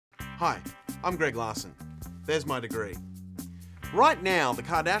Hi, I'm Greg Larson. There's my degree. Right now, the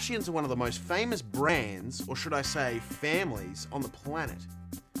Kardashians are one of the most famous brands, or should I say families, on the planet.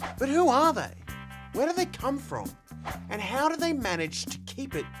 But who are they? Where do they come from? And how do they manage to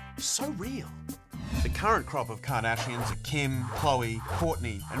keep it so real? The current crop of Kardashians are Kim, Khloe,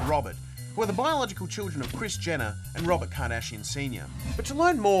 Kourtney, and Robert, who are the biological children of Kris Jenner and Robert Kardashian Sr. But to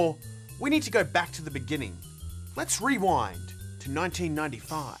learn more, we need to go back to the beginning. Let's rewind to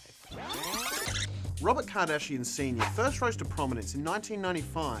 1995. Robert Kardashian Sr. first rose to prominence in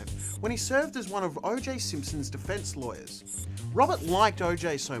 1995 when he served as one of O.J. Simpson's defense lawyers. Robert liked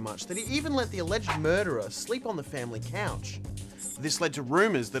O.J. so much that he even let the alleged murderer sleep on the family couch. This led to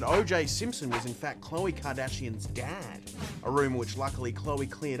rumours that O.J. Simpson was in fact Khloe Kardashian's dad, a rumour which luckily Khloe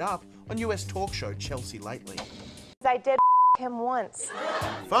cleared up on US talk show Chelsea Lately. I did him once.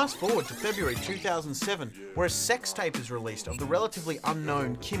 Fast forward to February 2007, where a sex tape is released of the relatively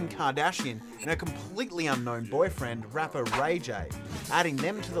unknown Kim Kardashian and her completely unknown boyfriend, rapper Ray J, adding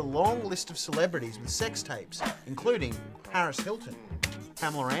them to the long list of celebrities with sex tapes, including Paris Hilton,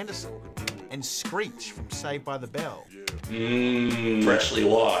 Pamela Anderson, and Screech from Saved by the Bell. Freshly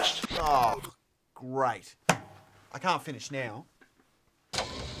washed. Oh, great. I can't finish now.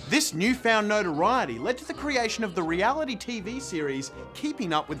 This newfound notoriety led to the creation of the reality TV series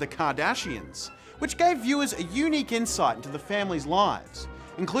Keeping Up with the Kardashians, which gave viewers a unique insight into the family's lives,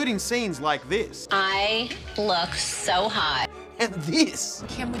 including scenes like this. I look so hot. And this.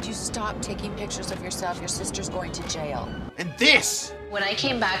 Kim, would you stop taking pictures of yourself? Your sister's going to jail. And this. When I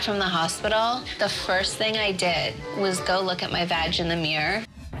came back from the hospital, the first thing I did was go look at my vag in the mirror.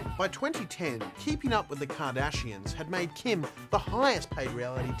 By 2010, Keeping Up with the Kardashians had made Kim the highest paid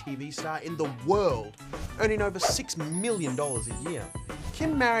reality TV star in the world, earning over $6 million a year.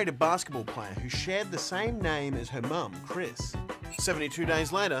 Kim married a basketball player who shared the same name as her mum, Kris. 72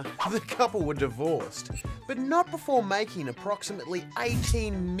 days later, the couple were divorced, but not before making approximately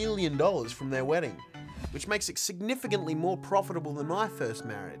 $18 million from their wedding, which makes it significantly more profitable than my first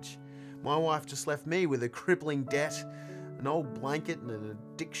marriage. My wife just left me with a crippling debt, an old blanket, and an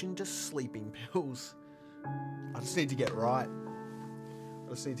addiction to sleeping pills. I just need to get right. I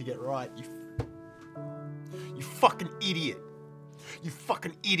just need to get right. You fucking idiot. You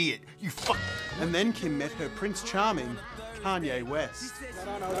fucking idiot. You fuck. And then Kim met her Prince Charming, Kanye West.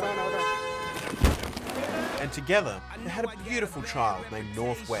 And together, they had a beautiful child named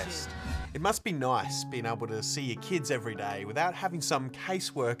Northwest. It must be nice being able to see your kids every day without having some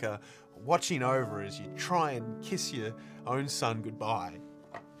caseworker watching over as you try and kiss your own son goodbye.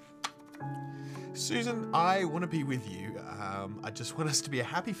 Susan, I want to be with you. I just want us to be a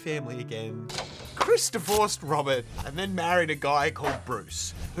happy family again. Kris divorced Robert and then married a guy called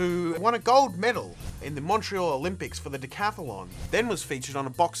Bruce, who won a gold medal in the Montreal Olympics for the decathlon, then was featured on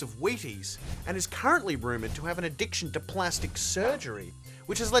a box of Wheaties, and is currently rumoured to have an addiction to plastic surgery,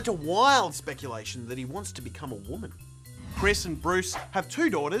 which has led to wild speculation that he wants to become a woman. Kris and Bruce have two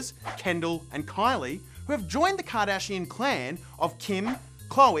daughters, Kendall and Kylie, who have joined the Kardashian clan of Kim,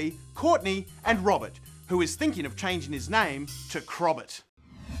 Khloe, Kourtney, and Robert, who is thinking of changing his name to Crobert.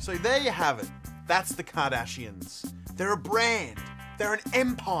 So there you have it. That's the Kardashians. They're a brand, they're an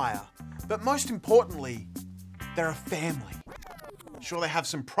empire, but most importantly, they're a family. Sure, they have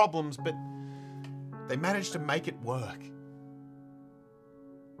some problems, but they managed to make it work.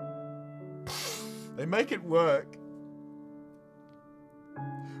 They make it work.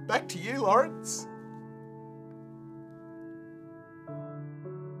 Back to you, Lawrence.